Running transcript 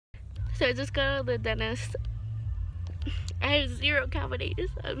So I just got out of the dentist. I have 0 cavities.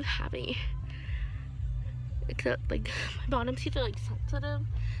 I'm happy. Except, like, my bottom teeth are, like, sensitive.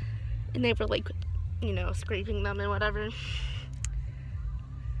 And they were, like, you know, scraping them and whatever.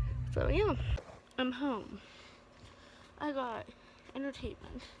 So, yeah. I'm home. I got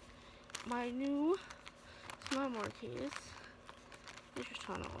entertainment. My new swan case. It's just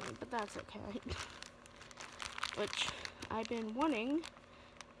on one, but that's okay. Which I've been wanting,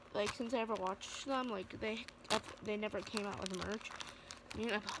 like, since I ever watched them. Like, they never came out with merch. I mean,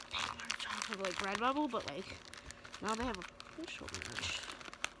 I bought fake merch off of, like, Redbubble, but, like, now they have official merch.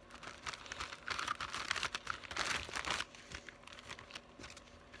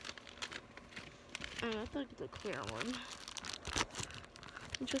 And I thought it's a clear one.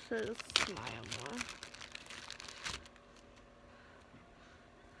 It just says smile more.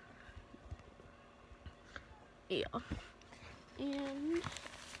 Yeah. And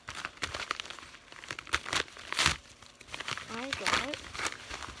I got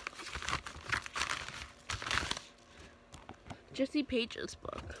Jessie Page's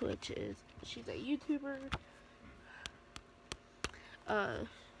book, which is, she's a YouTuber.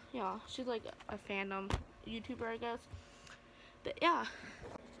 Yeah, she's like a fandom YouTuber, I guess. But yeah.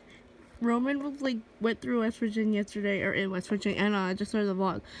 Roman went through West Virginia yesterday, or in West Virginia, and I just started the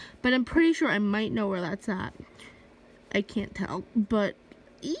vlog. But I'm pretty sure I might know where that's at. I can't tell, but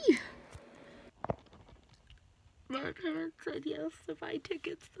my parents said yes to buy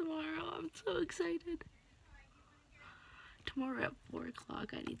tickets tomorrow. I'm so excited. Tomorrow at 4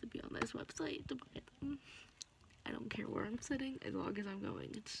 o'clock, I need to be on this website to buy them. I don't care where I'm sitting as long as I'm going.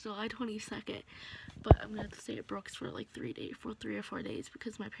 It's July 22nd, but I'm gonna have to stay at Brooks for like 3 or 4 days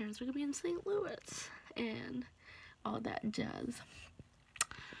because my parents are gonna be in St. Louis and all that jazz.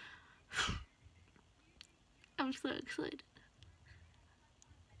 I'm so excited.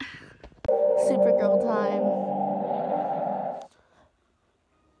 Supergirl time.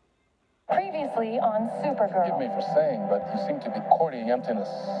 Previously on Supergirl. Forgive me for saying, but you seem to be courting emptiness.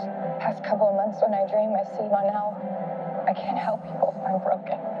 Past couple of months when I dream I see one now. I can't help you. I'm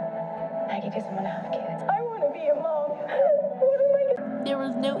broken. Maggie doesn't want to have kids. I want to be a mom. What am I gonna... There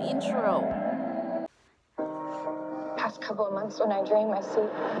was no intro. Past couple of months when I dream I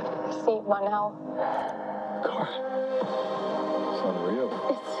see one now. God. It's unreal.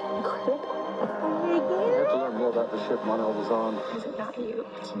 It's incredible. You have to learn more about the ship Monel was on. Is it not you?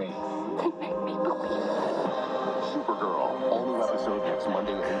 It's me. Then make me believe. Supergirl, all new episode next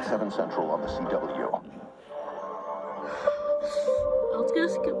Monday at 8/7 Central on the CW. I was gonna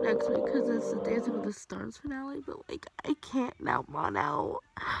skip next week because it's the Dancing with the Stars finale, but like I can't now, Monel.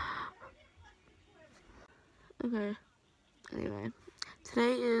 Okay. Anyway,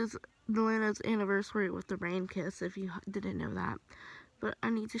 today is Delana's anniversary with the rain kiss. If you didn't know that, but I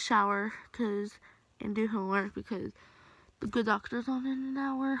need to shower and do homework because the good doctor's on in an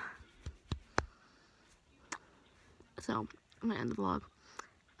hour. So I'm gonna end the vlog.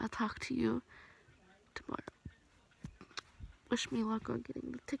 I'll talk to you tomorrow. Wish me luck on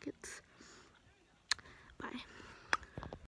getting the tickets. Bye.